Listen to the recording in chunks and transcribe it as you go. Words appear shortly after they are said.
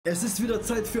Es ist wieder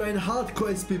Zeit für ein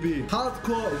Hardcore-SBB.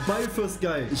 Hardcore by First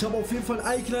Guy. Ich habe auf jeden Fall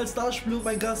ein Icon als Starspieler und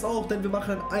mein Gast auch, denn wir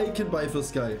machen ein Icon by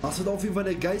First Guy. Das wird auf jeden Fall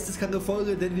eine geisteskranke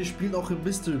Folge, denn wir spielen auch im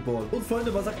Mystery Ball. Und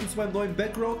Freunde, was sagt ihr zu meinem neuen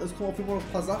Background? Es kommen auf jeden Fall noch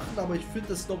ein paar Sachen, aber ich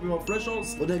finde, es sieht auf jeden Fall fresh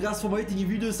aus. Und der Gast vom heutigen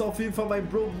Video ist auf jeden Fall mein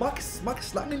Bro Max.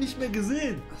 Max, lange nicht mehr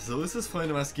gesehen. So ist es,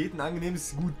 Freunde. Was geht? Ein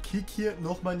angenehmes gut Kick hier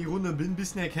nochmal in die Runde. Bin ein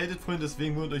bisschen erkältet, Freunde,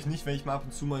 deswegen wundert euch nicht, wenn ich mal ab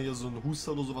und zu mal hier so einen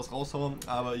Huster oder sowas raushaue.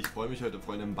 Aber ich freue mich heute,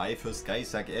 Freunde, by First Guy. Ich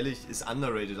sag ehrlich, ist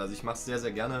underrated. Also ich mache es sehr,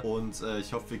 sehr gerne und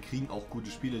ich hoffe, wir kriegen auch gute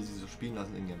Spiele, die so spielen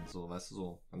lassen in Game. So, weißt du,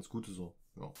 so ganz gute so.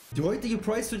 Ja. Die heutige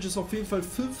Price Range ist auf jeden Fall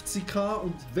 50k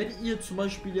und wenn ihr zum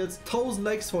Beispiel jetzt 1000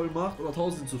 Likes voll macht, oder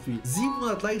 1000 zu viel,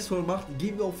 700 Likes voll macht,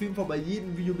 gehen wir auf jeden Fall bei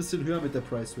jedem Video ein bisschen höher mit der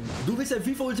Price Range. Du willst ein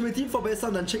FIFA Ultimate Team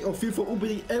verbessern, dann check auf jeden Fall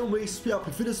unbedingt ᄑSOCIALSᄑ ab.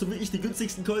 Hier findest du wirklich die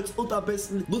günstigsten Coins und am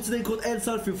besten nutze den Code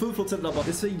Ensar für 5% Rabatt.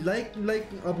 Deswegen liken,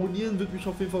 abonnieren, würde mich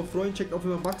auf jeden Fall freuen. Checkt auf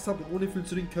jeden Fall Max ab und ohne viel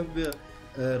zu reden können wir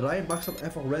rein. Max hat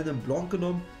einfach random Blanc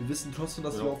genommen. Wir wissen trotzdem,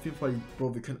 dass wir auf jeden Fall,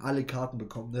 Bro, wir können alle Karten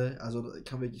bekommen, ne? Also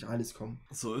kann wirklich alles kommen.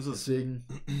 So ist es. Deswegen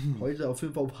heute auf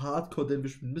jeden Fall auf Hardcore, denn wir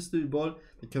spielen Mystery Ball.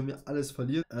 Da können wir alles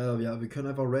verlieren. Ja, wir können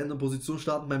einfach random Position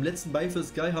starten. Beim letzten By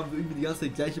First Guy haben wir irgendwie die ganze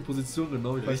gleiche Position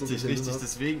genommen. Richtig.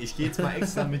 Deswegen, ich gehe jetzt mal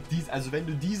extra mit dies. Also wenn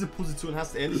du diese Position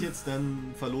hast, ehrlich jetzt,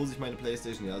 dann verlose ich meine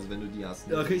Playstation. Ja, also wenn du die hast.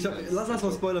 Ja, okay, lass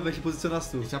mal spoilern, welche Position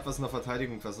hast du? Ich habe was in der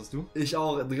Verteidigung. Was hast du? Ich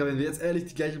auch. Digga, wenn wir jetzt ehrlich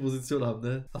die gleiche Position haben,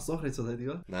 ne? Hast du auch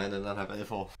Rechtsverteidiger? Nein, dann halt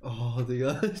LV. Oh,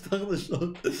 Digga, ich dachte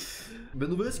schon.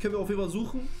 Wenn du willst, können wir auf jeden Fall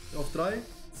suchen. Auf 3,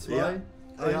 2,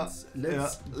 1,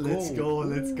 let's go.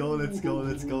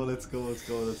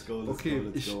 Okay,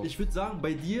 ich würde sagen,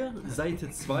 bei dir Seite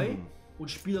 2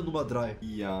 und Spieler Nummer 3.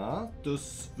 Ja,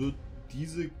 das wird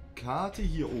diese Karte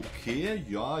hier okay.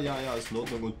 Ja, ist in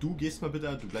Ordnung. Und du gehst mal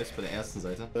bitte, du bleibst bei der ersten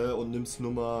Seite und nimmst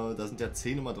Nummer, da sind ja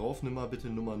 10 Nummer drauf, nimm mal bitte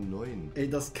Nummer 9. Ey,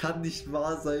 das kann nicht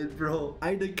wahr sein, Bro.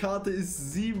 Eine Karte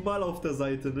ist 7 Mal auf der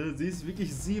Seite, ne? Sie ist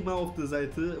wirklich 7 Mal auf der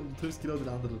Seite und du triffst genau den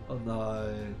anderen. Oh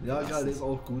nein. Ja, geil, der ist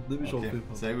auch gut. Nimm ich auf jeden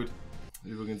Fall. Sehr gut.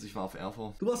 Übrigens, ich war auf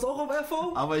RV. Du warst auch auf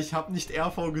RV? Aber ich habe nicht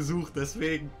RV gesucht,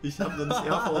 deswegen. Ich habe noch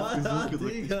nicht RV auf Gesuch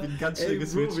gedrückt. Ich bin ganz schnell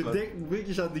geswitcht. Wir denken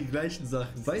wirklich an die gleichen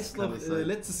Sachen. Weißt du noch,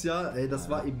 letztes Jahr, ey, das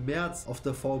war im März auf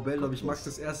der VBL, habe ich Max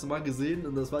das erste Mal gesehen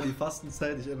und das war die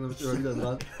Fastenzeit. Ich erinnere mich immer wieder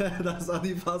dran. Das war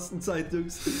die Fastenzeit,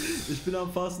 Jungs. Ich bin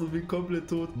am Fasten und bin komplett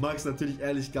tot. Max natürlich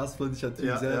ehrlich gastfreundlich,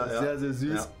 natürlich sehr süß.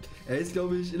 Ja. Er ist,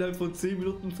 glaube ich, innerhalb von 10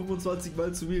 Minuten 25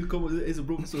 Mal zu mir gekommen und ey, so,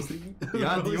 Bro, willst du was trinken?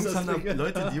 Ja, die Jungs haben da,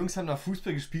 Leute, die Jungs haben da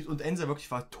Fußball gespielt und Ensar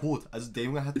wirklich war tot. Also der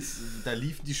Junge hat, da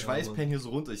liefen die Schweißperlen hier so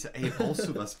runter. Ich sag, ey, brauchst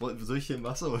du was? Soll ich hier im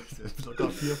Wasser heute?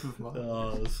 Locker 4, 5 Mal.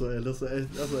 Ja, das war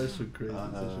echt schon crazy.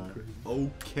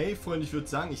 Okay, Freunde, ich würde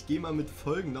sagen, ich gehe mal mit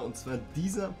folgender, und zwar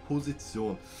dieser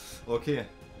Position. Okay,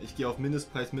 ich gehe auf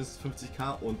Mindestpreis, mindestens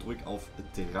 50k und drücke auf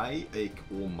Dreieck.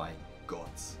 Oh mein Gott.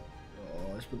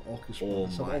 Oh, ich bin auch gespannt.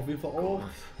 Ich habe auf jeden Fall auch.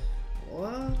 Oh,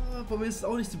 bei mir ist es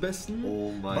auch nicht die besten.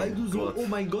 Oh mein Weil du Gott. so, oh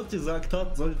mein Gott gesagt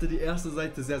hast, sollte die erste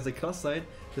Seite sehr, sehr krass sein.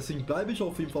 Deswegen bleibe ich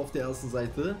auf jeden Fall auf der ersten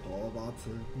Seite. Oh, warte.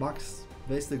 Max,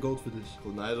 wer ist der Goat für dich?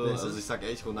 Ronaldo, also ich sag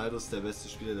echt, Ronaldo ist der beste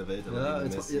Spieler der Welt. Aber ja,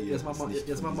 jetzt mach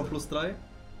mal plus 3.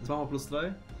 Jetzt machen wir plus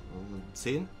 3.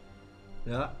 10?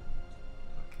 Ja.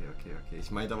 Okay.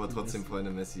 Ich meinte aber trotzdem, Freunde,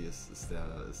 Messi ist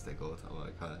der Goat, aber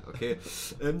egal. Okay,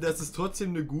 das ist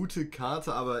trotzdem eine gute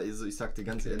Karte, aber also ich sag dir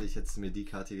ganz ehrlich, hättest du mir die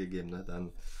Karte gegeben, ne, dann...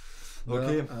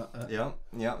 Okay, ja.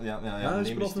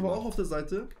 Ich bin auf jeden Fall auch auf der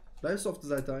Seite. Bleibst du auf der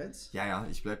Seite 1? Ja,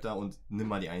 ich bleib da und nimm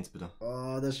mal die 1, bitte.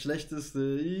 Oh, das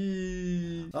Schlechteste.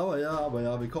 Aber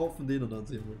ja, wir kaufen den und dann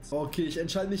sehen wir uns. Okay, ich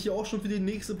entscheide mich hier auch schon für die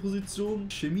nächste Position.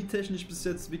 Chemietechnisch bis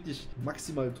jetzt wirklich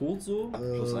maximal tot so.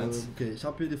 Plus 1. Okay, ich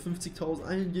habe hier die 50.000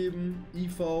 eingegeben.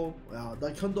 IV. Ja, da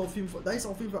ist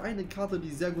auf jeden Fall eine Karte,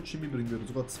 die sehr gut Chemie bringen würde.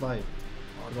 Sogar 2.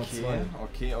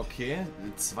 Okay.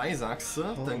 2 sagst du,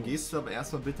 dann gehst du aber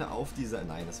erstmal bitte auf diese...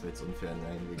 Nein, das wäre jetzt unfair.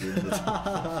 Nein, wir gehen bitte.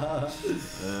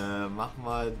 Mach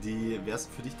mal die... Wer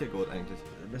ist für dich der Goat eigentlich?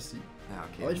 Messi. Ja,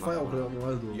 okay. Aber ich feiere auch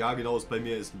Ronaldo. Ja, genau, ist bei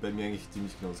mir eigentlich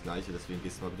ziemlich genau das gleiche, deswegen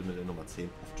gehst du mal bitte mit der Nummer 10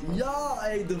 auf. Ja,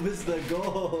 ey, du bist der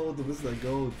Goat.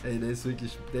 Ey, der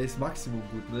ist Maximum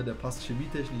gut, ne? Der passt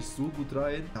chemietechnisch so gut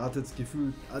rein. Er hat jetzt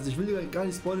gefühlt, also ich will gar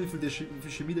nicht spoilern, wie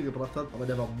viel Chemie der gebracht hat, aber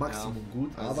der war Maximum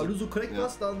gut. Also, aber wenn du so korrekt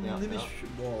warst, dann nehme ich,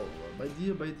 boah, bei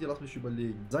dir, lass mich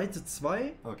überlegen. Seite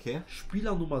 2, okay.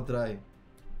 Spieler Nummer 3.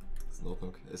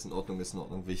 Ist in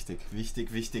Ordnung. Wichtig.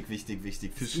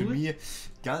 Für Chemie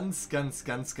ganz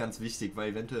wichtig,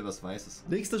 weil eventuell was Weißes.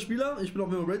 Nächster Spieler, ich bin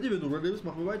auch immer ready, wenn du ready bist,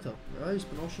 machen wir weiter. Ja, ich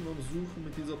bin auch schon am Suchen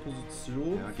mit dieser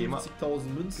Position. Ja, 50.000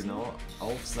 Münzen. Genau,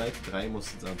 auf Seite 3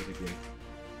 musst du da bitte gehen.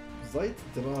 Seite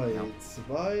 3. Ja.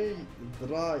 2,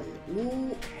 3.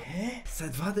 Oh, hä?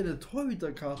 Seit wann denn eine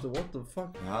Torhüterkarte? What the fuck?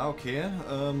 Ja, okay.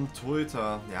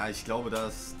 Torhüter. Ja, ich glaube,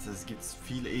 das gibt's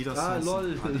viele Edersons. Ah,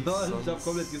 lol, ich hab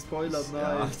komplett gespoilert, nein.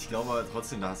 Ja, ich glaube aber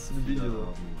trotzdem, da hast du Ein viele, Video.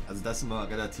 also das ist immer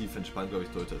relativ entspannt, glaube ich,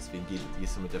 Torhüter. Deswegen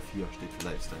gehst du mit der 4, steht für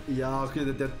Lifestyle. Ja,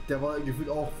 okay, der war gefühlt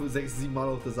auch für 6, 7 Mal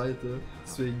auf der Seite.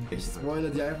 Deswegen, ich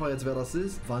spoilere dir einfach jetzt, wer das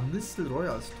ist. Van Nistelrooy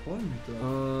als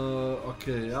Torhüter.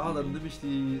 Okay, ja, dann nehme ich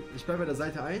die. Ich bleibe bei der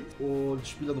Seite 1 und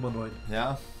Spieler Nummer 9.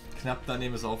 Ja, knapp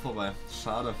daneben ist auch vorbei.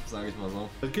 Schade, sage ich mal so.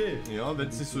 Okay. Ja, wenn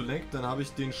es nicht so lenkt, dann habe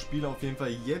ich den Spieler auf jeden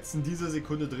Fall jetzt in dieser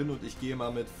Sekunde drin und ich gehe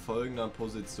mal mit folgender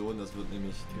Position. Das wird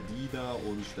nämlich die da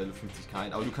und stelle 50k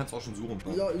ein. Aber du kannst auch schon suchen.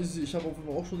 Ja, easy. Ich habe auf jeden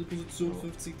Fall auch schon die Position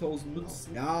 50.000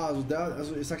 Münzen. Ja,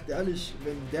 also ich sag dir ehrlich,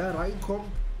 wenn der reinkommt,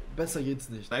 besser geht's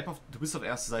nicht. Du bist auf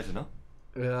erster Seite, ne?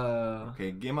 Ja.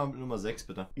 Okay, geh mal mit Nummer 6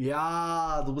 bitte.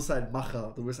 Ja, du bist ein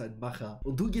Macher. Du bist ein Macher.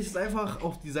 Und du gehst jetzt einfach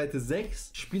auf die Seite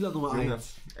 6, Spieler Nummer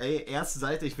 1. Ey, erste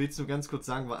Seite, ich will es nur ganz kurz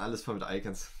sagen, war alles voll mit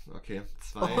Icons. Okay,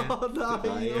 2, Oh nein,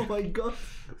 3, oh mein Gott.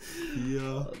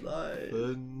 4, Oh nein.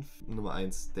 5, Nummer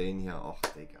 1, den hier auch,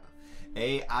 Digga.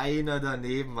 Ey, einer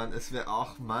daneben, Mann. Es wäre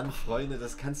auch, Mann, Freunde,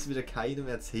 das kannst du wieder keinem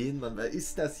erzählen, Mann. Wer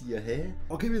ist das hier, hä?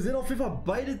 Okay, wir sehen auf jeden Fall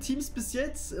beide Teams bis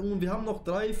jetzt und wir haben noch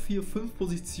 3, 4, 5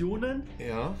 Positionen.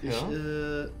 Ja,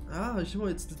 Ich nehme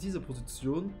jetzt diese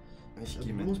Position. Ich Du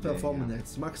gehe mit. musst performen ja.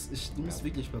 jetzt. Max, du musst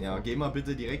wirklich performen. Ja, geh mal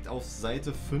bitte direkt auf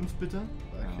Seite 5, bitte.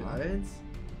 Okay, Ja. 1,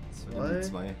 Die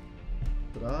 2.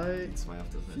 3, Die 2 auf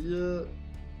der Seite. 4,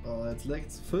 oh, jetzt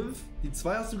leckt's. 5, die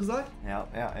 2 hast du gesagt? Ja.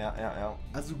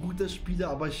 Also guter Spieler,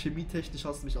 aber chemietechnisch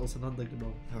hast du mich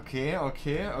auseinandergenommen. Okay.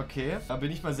 Da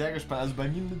bin ich mal sehr gespannt. Also bei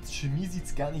mir mit Chemie sieht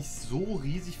es gar nicht so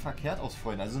riesig verkehrt aus,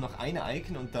 Freunde. Also noch eine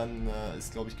Icon und dann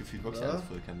ist, glaube ich, gefühlt wirklich alles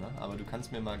Völker, ne? Aber du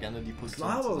kannst mir mal gerne die Position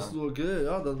Klar, sagen. was du, okay,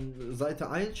 ja, dann Seite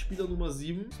 1, Spieler Nummer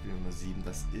 7. Spieler Nummer 7,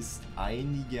 das ist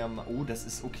einigermaßen... Oh, das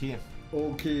ist okay.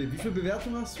 Okay, wie viel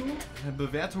Bewertung hast du?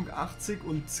 Bewertung 80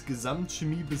 und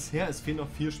Gesamtchemie bisher, es fehlen noch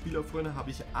 4 Spieler, Freunde,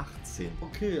 habe ich 18.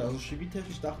 Okay, also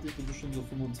chemietechnisch dachte ich, du bist schon so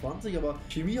 25, aber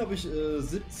Chemie habe ich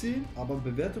 17, aber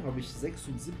Bewertung habe ich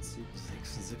 76.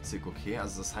 76, okay,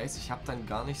 also das heißt, ich habe dann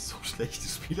gar nicht so schlechte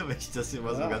Spieler, wenn ich das hier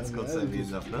mal so ganz kurz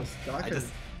erwähnen darf, ne?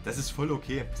 Das ist voll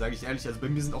okay, sage ich ehrlich. Also bei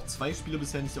mir sind auch 2 Spieler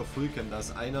bisher nicht auf Fullcam. Da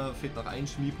ist einer, fehlt noch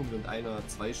 1 Chemiepunkt und einer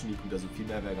 2 Chemiepunkte. Also viel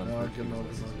mehr wäre gar nicht Ja, möglich genau,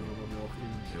 gewesen. bei mir auch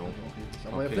ähnlich. Jo.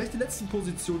 Aber Okay. vielleicht die letzten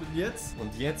Positionen jetzt.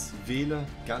 Und jetzt wähle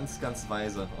ganz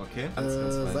weise, okay? Ganz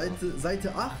weise.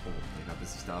 Seite 8. Oh, Digga,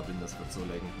 bis ich da bin, das wird so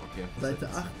laggen. Okay. Seite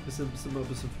 8, bisschen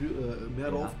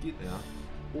mehr drauf geht. Ja.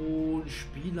 Und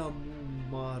Spieler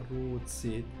Nummer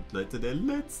 10. Leute, der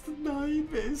letzte. Nein,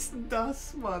 wer ist denn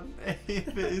das, Mann? Ey,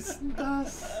 wer ist denn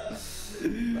das?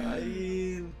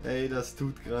 Nein. Ey, das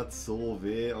tut gerade so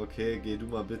weh. Okay, geh du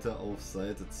mal bitte auf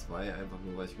Seite 2, einfach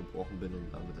nur, weil ich gebrochen bin und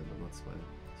damit der Nummer 2.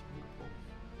 Ich bin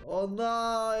gebrochen. Oh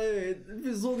nein,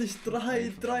 wieso nicht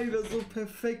 3? 3 wäre so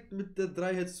perfekt. Mit der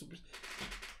 3 hättest du mich...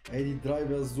 Ey, die 3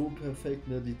 wäre so perfekt,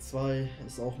 ne? Die 2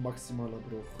 ist auch maximaler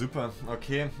Bruch. Super,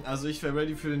 okay. Also ich wäre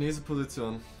ready für die nächste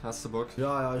Position. Hast du Bock?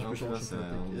 Ja, ich bin Okay, auch das- schon ja,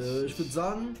 fertig. ja. Ich würde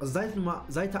sagen, also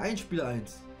Seite 1, Spieler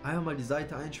 1. Einmal die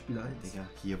Seite 1, Spieler 1. Digga,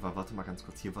 hier war, warte mal ganz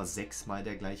kurz, hier war 6-mal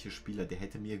der gleiche Spieler. Der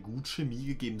hätte mir gut Chemie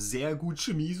gegeben, sehr gut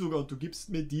Chemie sogar. Und du gibst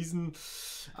mir diesen,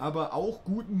 aber auch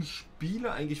guten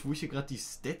Spieler eigentlich, wo ich hier gerade die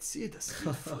Stats sehe. Das ist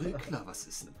voll klar. Was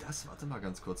ist denn das? Warte mal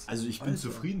ganz kurz. Also ich bin Alter.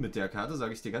 zufrieden mit der Karte,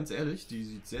 sage ich dir ganz ehrlich. Die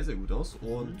sieht sehr, sehr gut aus.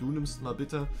 Und du nimmst mal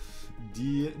bitte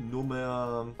die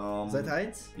Nummer... Seite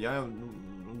 1? Ja,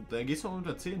 und dann gehst du noch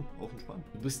unter 10, auf entspannt.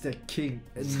 Du bist der King.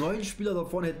 9 Spieler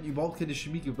davon hätten überhaupt keine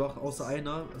Chemie gebracht, außer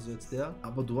einer, also jetzt der.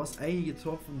 Aber du hast einen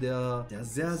getroffen, der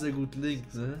sehr, sehr gut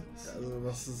linkt, ne? Also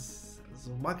das ist...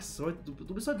 Also Max,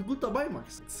 du bist heute gut dabei,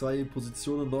 Max. 2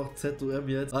 Positionen noch, ZOM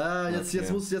jetzt.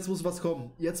 Jetzt muss was kommen.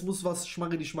 Jetzt muss was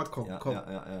Schmack in die Schmack kommen. Ja, Komm.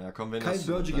 ja, komm, wenn Kein das-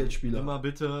 Virgin-Geld-Spieler. Nimm mal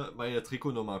bitte meine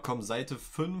Trikotnummer. Komm, Seite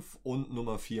 5 und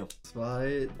Nummer 4.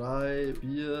 2, 3,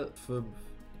 4, 5.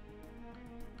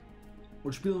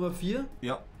 Und Spieler Nummer 4?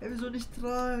 Ja. Ey, wieso nicht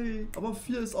 3? Aber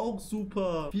 4 ist auch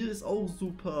super. 4 ist auch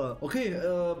super. Okay,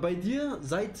 bei dir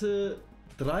Seite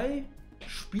 3,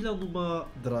 Spieler Nummer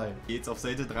 3. Jetzt auf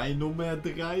Seite 3, Nummer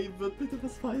 3 wird bitte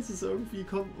was Weißes irgendwie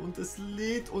kommen und es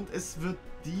lädt und es wird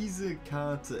diese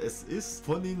Karte. Es ist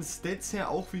von den Stats her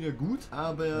auch wieder gut,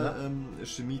 aber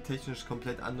chemietechnisch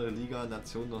komplett andere Liga,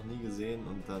 Nation noch nie gesehen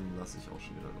und dann lasse ich auch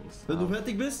schon wieder los. Wenn du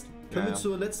fertig bist, können wir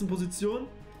zur letzten Position.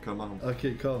 Können wir machen.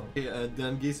 Okay, komm. Okay,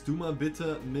 dann gehst du mal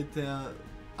bitte mit der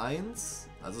 1,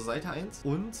 also Seite 1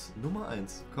 und Nummer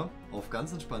 1. Komm, auf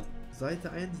ganz entspannt.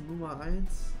 Seite 1, Nummer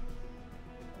 1.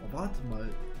 Oh, warte mal.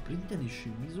 Bringt der die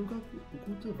Chemie sogar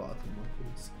gute? Warte mal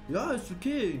kurz. Ja, ist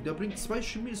okay. Der bringt 2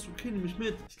 Chemie, ist okay, nehme ich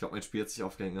mit. Ich glaube, mein Spiel hat sich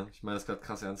aufgehängt, ne? Ich meine das gerade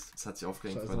krass ernst. Es hat sich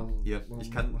aufgehängt, Scheiße, Freunde. Hier,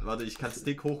 ich kann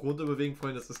Stick hoch runter bewegen,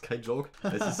 Freunde. Das ist kein Joke.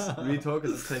 Es ist Real Talk,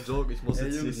 es ist kein Joke. Ich muss Ey,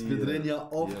 jetzt Jungs, hier wir drehen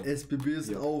ja oft SBBs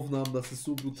hier. Aufnahmen. Das ist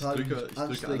so brutal. Ich drücke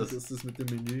anstrengend alles. ist es mit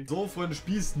dem Menü. So, Freunde,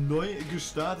 Spiel ist neu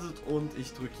gestartet und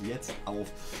ich drücke jetzt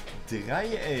auf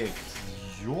Dreieck.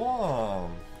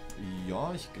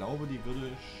 Ja, ich glaube, die würde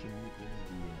Chemie in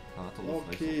die Karte oder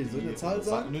Okay, soll ich eine Zahl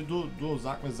sag, sagen? ne, du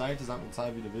sag mir Seite, sag mir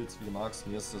Zahl, wie du willst, wie du magst.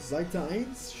 Mir ist das. Seite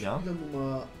 1, Spieler Ja?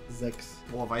 Nummer 6.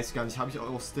 Boah, weiß ich gar nicht. Habe ich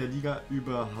aus der Liga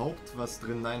überhaupt was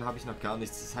drin? Nein, habe ich noch gar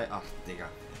nichts. Das ist halt, ach, Digga.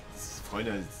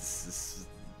 Freunde, das ist.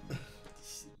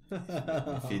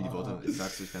 Mir fehlen die Worte. Ich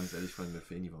sag's euch ganz ehrlich, Freunde, mir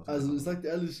fehlen die Worte. Also ich sag dir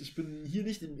ehrlich, ich bin hier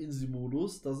nicht im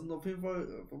Insi-Modus. Da sind auf jeden Fall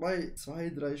vorbei 2,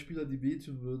 3 Spieler, die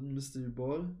wehtun würden. Mystery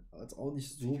Ball. Als auch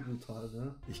nicht so brutal,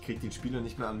 ne? Ich krieg den Spieler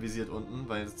nicht mehr anvisiert unten,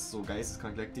 weil es so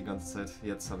geisteskrank leckt die ganze Zeit.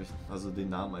 Jetzt habe ich also den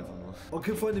Namen einfach nur.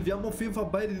 Okay, Freunde, wir haben auf jeden Fall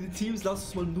beide die Teams. Lass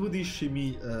uns mal nur die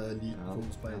Chemie liegen von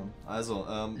uns beiden. Also,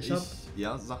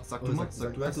 ja, sag du mal.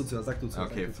 Sag du zuerst.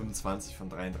 Okay, 25 von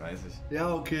 33.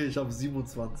 Ja, okay, ich habe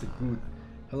 27. Gut.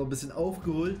 Haben noch ein bisschen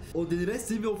aufgeholt. Und den Rest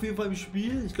sehen wir auf jeden Fall im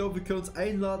Spiel. Ich glaube, wir können uns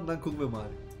einladen, dann gucken wir mal.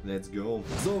 Let's go.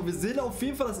 So, wir sehen auf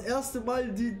jeden Fall das erste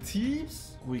Mal die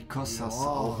Teams. Rui Costa hast du Ja.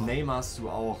 auch, Neymar hast du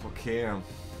auch, okay. Und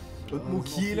das sind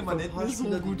Mukiele, auf man jeden hätte Fall mir so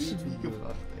Spieler, die gut wehtun Chemie würden.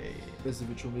 gebracht, ey. Besser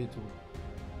wird schon wehtun.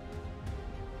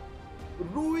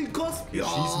 Rui Costa! Okay,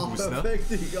 Schießenboost, ne?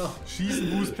 Perfekt, Digga.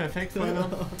 Schießenboost, perfekt, Freunde.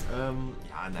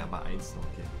 Ja, na, aber 1 noch,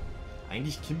 okay.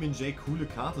 Eigentlich Kim Min-jae, coole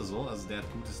Karte so, also der hat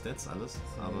gute Stats, alles.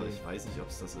 Aber ich weiß nicht, ob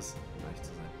es das ist, um ehrlich zu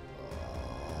sein.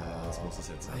 Das muss es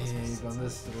jetzt sein. Das muss es Ey, jetzt wann sein.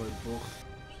 ist der Bruch?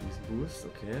 Schießenboost,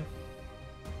 okay.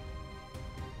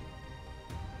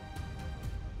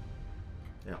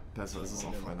 Ja, besser ist es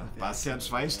auch, Freunde. Bastian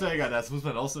Schweinsteiger, das muss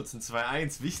man ausnutzen.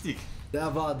 2-1, wichtig.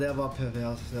 Der war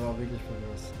pervers. Der war wirklich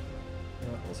pervers.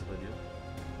 Ja. Außer bei dir.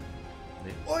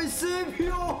 Nee. Oi,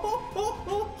 Silvio!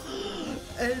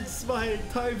 L2,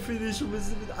 Time Finish und wir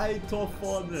sind mit einem Tor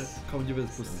vorne. Komm, gib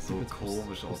jetzt plus. Sieht so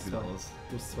komisch aus wieder aus.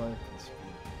 Plus 2.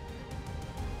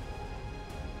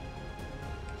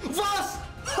 Was?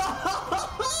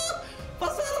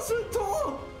 Was war das für ein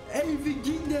Tor? Ey, wie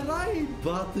ging der rein?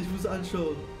 Warte, ich muss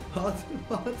anschauen.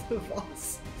 Warte,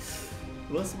 was?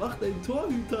 Was macht ein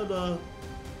Torhüter da?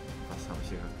 Was habe ich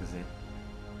hier gerade gesehen?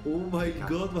 Oh mein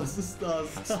Gott, was ist das?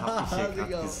 Was habe ich hier gerade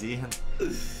Digga. gesehen?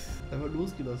 Einfach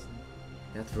losgelassen.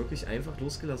 Er hat wirklich einfach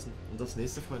losgelassen. Und das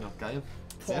nächste, Freunde, geil.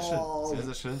 Sehr Boah. schön, sehr,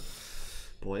 sehr schön.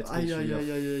 Boah, jetzt bin ich wieder...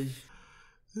 Eieieiei.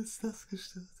 Ist das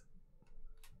gestört?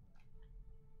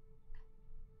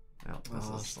 Ja, das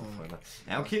ist stark. auch, Freunde.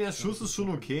 Ja, okay, der Schuss ist schon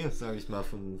okay, sage ich mal,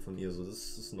 von ihr so.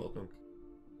 Das ist in Ordnung.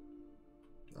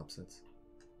 Abseits.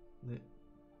 Nee.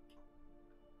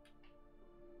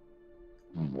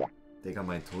 Digga,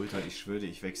 mein Torhüter, ich schwöre dir,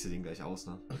 ich wechsle den gleich aus,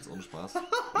 ne? Jetzt ohne Spaß.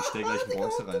 Ich stell gleich einen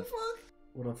Bronze rein.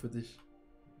 Oder für dich.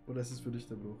 Oder ist es für dich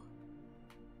der Bruch?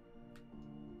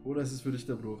 Oder ist es für dich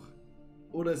der Bruch?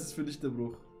 Oder ist es für dich der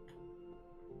Bruch?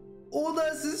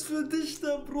 Oder ist es für dich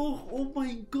der Bruch? Oh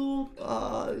mein Gott,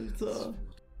 Alter.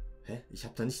 Hä? Ich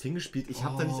habe da nicht hingespielt. Ich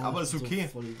habe da nicht, aber ist so okay.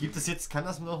 voll Gibt es jetzt, kann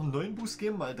das mir noch einen neuen Boost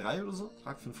geben? Mal 3 oder so?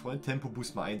 Frag für einen Freund. Tempo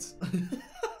Boost mal 1.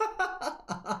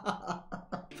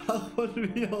 Mach von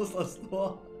mir aus das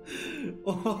Tor.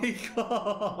 Oh mein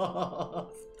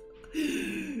Gott.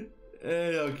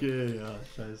 Ey, okay, ja,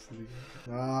 scheiße.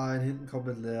 Nein, hinten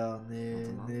komplett leer. Nee,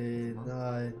 Warte mal.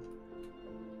 nein.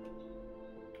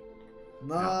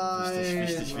 Nein! Ja,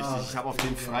 wichtig. Ich habe auf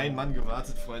den freien Mann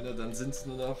gewartet, Freunde. Dann sind es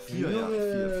nur noch 4. Ja,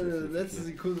 Junge, letzte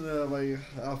Sekunde, aber ja,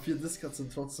 4 Discards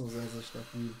sind trotzdem sehr, sehr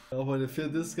stabil. Auch meine 4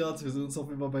 Discards, wir sind uns auf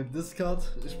jeden Fall beim Discard.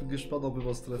 Ich bin gespannt, ob wir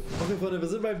was treffen. Okay, Freunde, wir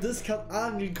sind beim Discard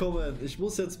angekommen. Ich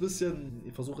muss jetzt ein bisschen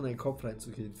versuchen, in den Kopf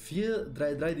reinzugehen.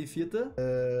 4-3-3 die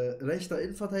vierte. Rechter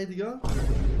Innenverteidiger.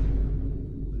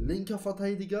 Linker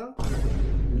Verteidiger.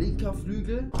 Linker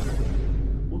Flügel.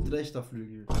 Und rechter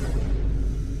Flügel.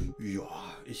 Ja,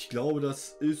 ich glaube,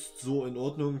 das ist so in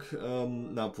Ordnung.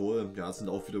 Na wohl, ja, es sind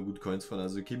auch wieder gut Coins von.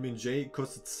 Also Kim Min-jae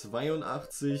kostet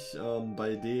 82,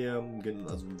 bei dem,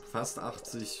 also fast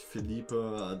 80,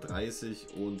 Philippe 30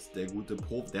 und der gute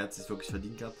Pro, der hat sich wirklich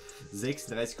verdient gehabt,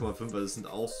 36,5, also das sind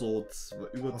auch so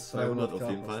über 200 auf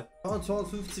jeden Fall. Ja,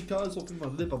 250k ist auf jeden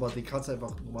Fall Lip, aber den kannst du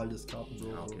einfach normal discarden. So.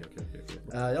 Ja, okay.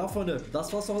 Ja, Freunde,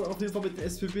 das war's auch auf jeden Fall mit dem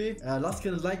SPB. Lasst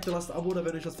gerne ein Like da, lasst ein Abo da,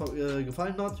 wenn euch das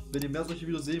gefallen hat. Wenn ihr mehr solche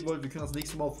Videos sehen wollt, wir können das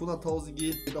nächste Mal auf 100.000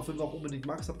 gehen. Wenn ihr auf jeden Fall auch unbedingt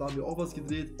Max habt, da haben wir auch was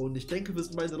gedreht. Und ich denke, wir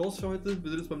sind beide raus für heute.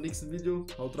 Wir sehen uns beim nächsten Video.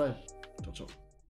 Haut rein. Ciao, ciao.